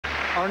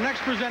Our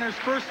next presenters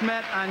first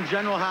met on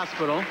General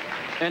Hospital,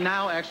 and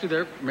now actually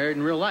they're married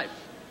in real life.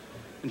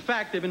 In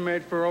fact, they've been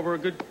married for over a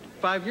good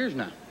 5 years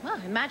now. Well,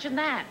 imagine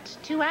that.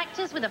 2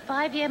 actors with a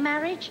 5-year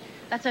marriage?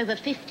 That's over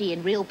 50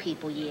 in real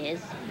people years.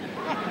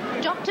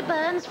 Dr.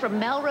 Burns from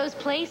Melrose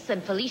Place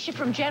and Felicia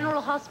from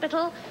General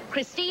Hospital,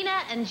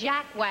 Christina and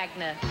Jack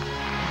Wagner.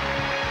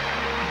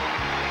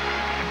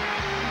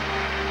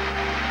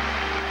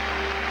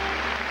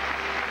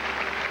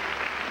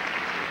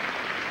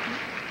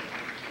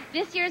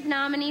 This year's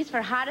nominees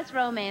for Hottest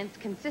Romance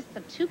consists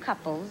of 2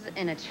 couples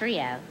in a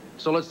trio.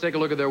 So let's take a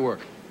look at their work.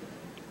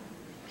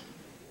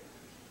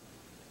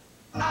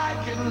 I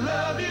can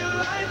love you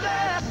like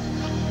that.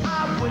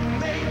 I would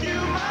make you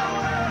my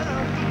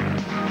world.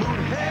 Put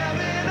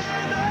heaven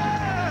and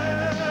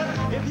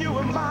earth. If you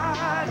were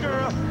my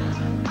girl,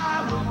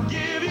 I would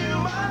give you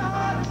my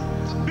heart.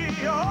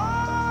 Be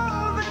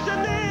all that you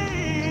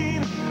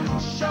need.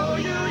 Show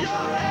you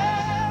your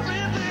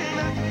everything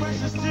that's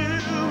precious to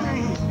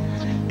me.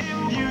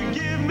 If you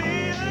give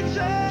me a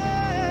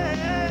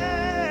chance,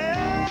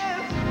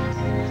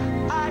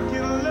 I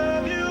can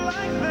love you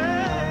like that.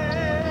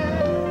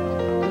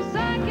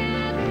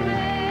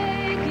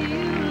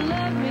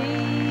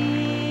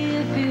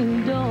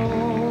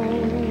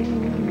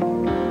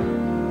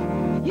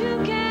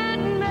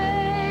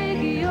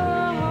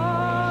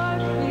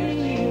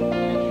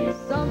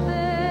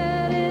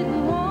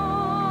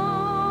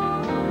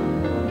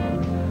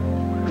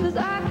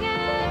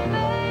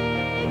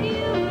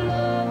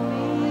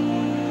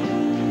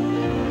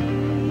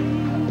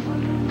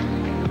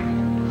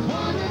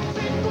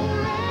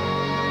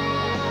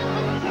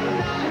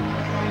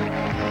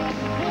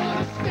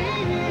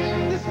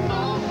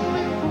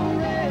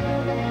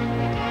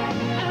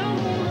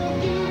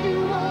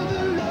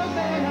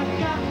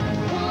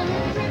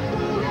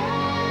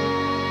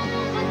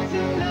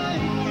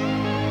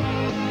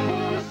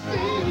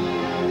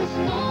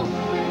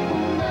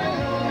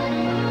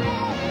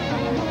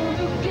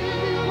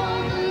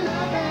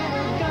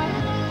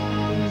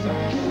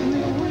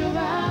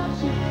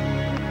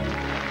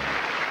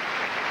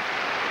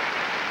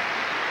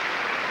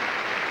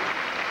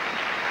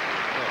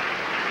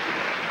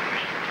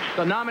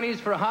 The nominees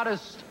for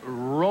Hottest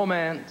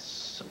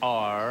Romance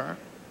are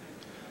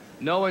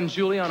Noah and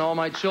Julie on All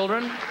My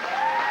Children.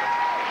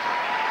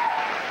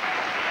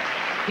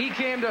 He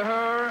came to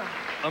her,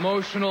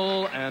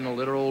 emotional and a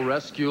literal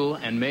rescue,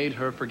 and made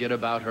her forget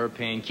about her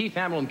pain. Keith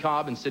Hamilton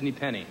Cobb and Sidney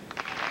Penny.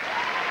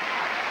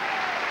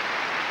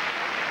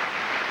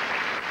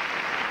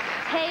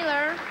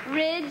 Taylor,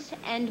 Ridge,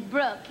 and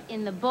Brooke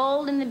in The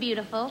Bold and the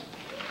Beautiful.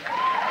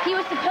 He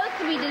was supposed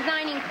to be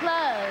designing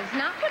clothes,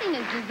 not putting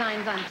his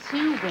designs on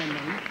 2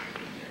 women.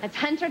 It's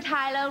Hunter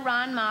Tylo,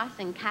 Ron Moss,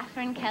 and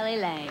Catherine Kelly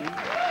Lang.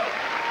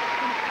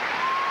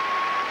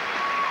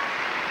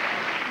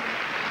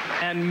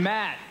 And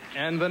Matt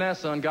and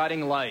Vanessa on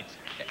Guiding Light.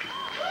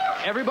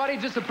 Everybody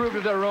disapproved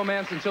of their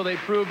romance until they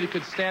proved it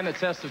could stand the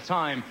test of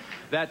time.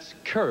 That's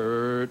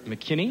Kurt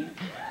McKinney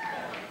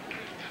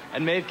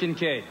and Maeve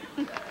Kinkead.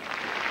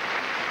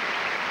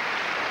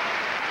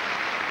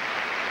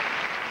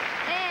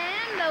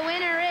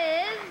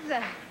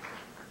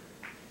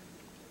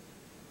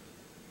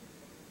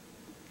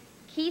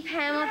 Keith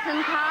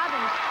Hamilton Cobb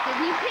and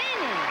Sidney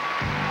Penny.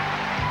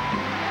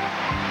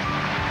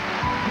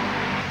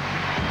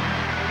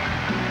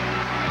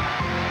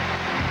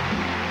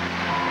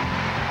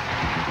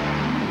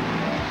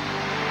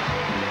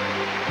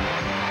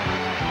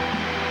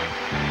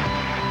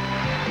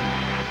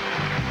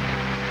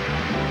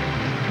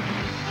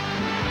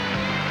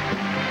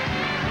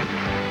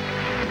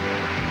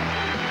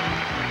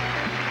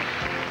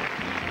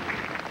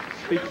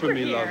 Speak for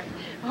me, love.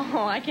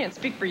 Oh, I can't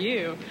speak for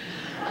you.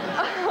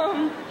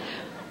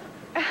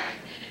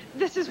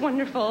 This is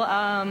wonderful.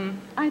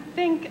 I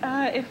think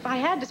if I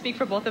had to speak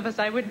for both of us,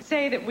 I would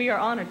say that we are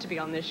honored to be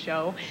on this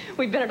show.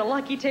 We've been at a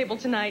lucky table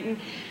tonight, and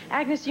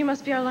Agnes, you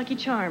must be our lucky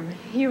charm.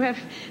 You have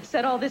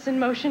set all this in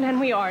motion, and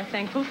we are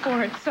thankful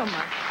for it so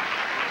much.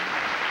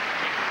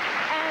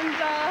 And,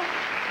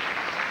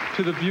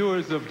 To the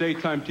viewers of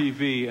daytime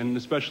TV, and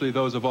especially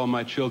those of All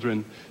My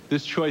Children,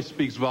 this choice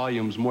speaks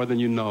volumes more than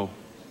you know.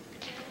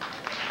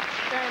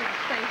 Very much,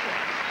 thank you.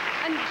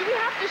 And do you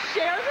have to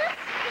share this?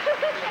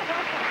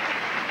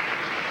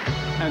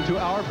 And to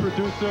our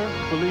producer,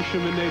 Felicia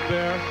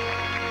Monet-Bear,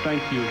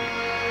 thank you.